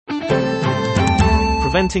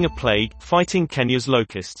Preventing a plague, fighting Kenya's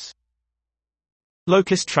locusts.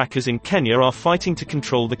 Locust trackers in Kenya are fighting to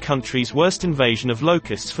control the country's worst invasion of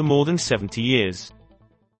locusts for more than 70 years.